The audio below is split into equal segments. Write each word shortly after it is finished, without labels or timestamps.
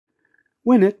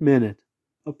Win it minute.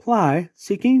 Apply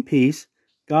seeking peace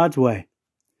God's way.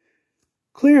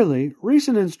 Clearly,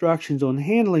 recent instructions on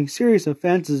handling serious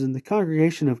offenses in the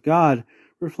congregation of God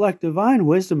reflect divine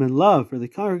wisdom and love for the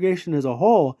congregation as a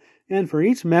whole and for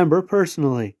each member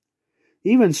personally.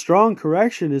 Even strong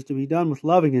correction is to be done with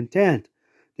loving intent,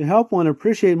 to help one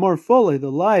appreciate more fully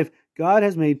the life God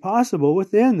has made possible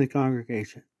within the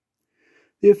congregation.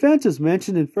 The offenses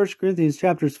mentioned in 1 Corinthians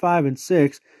chapters 5 and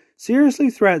 6 seriously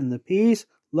threaten the peace,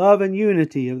 love, and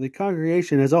unity of the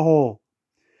congregation as a whole.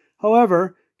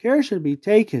 However, care should be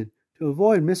taken to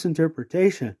avoid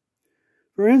misinterpretation.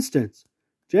 For instance,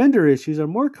 gender issues are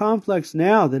more complex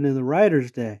now than in the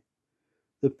writer's day.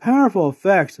 The powerful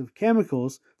effects of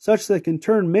chemicals such that can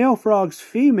turn male frogs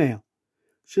female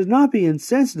should not be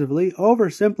insensitively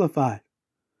oversimplified.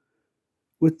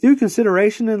 With due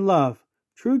consideration and love,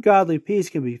 true godly peace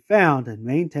can be found and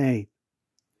maintained.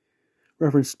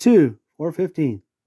 Reference 2, 415.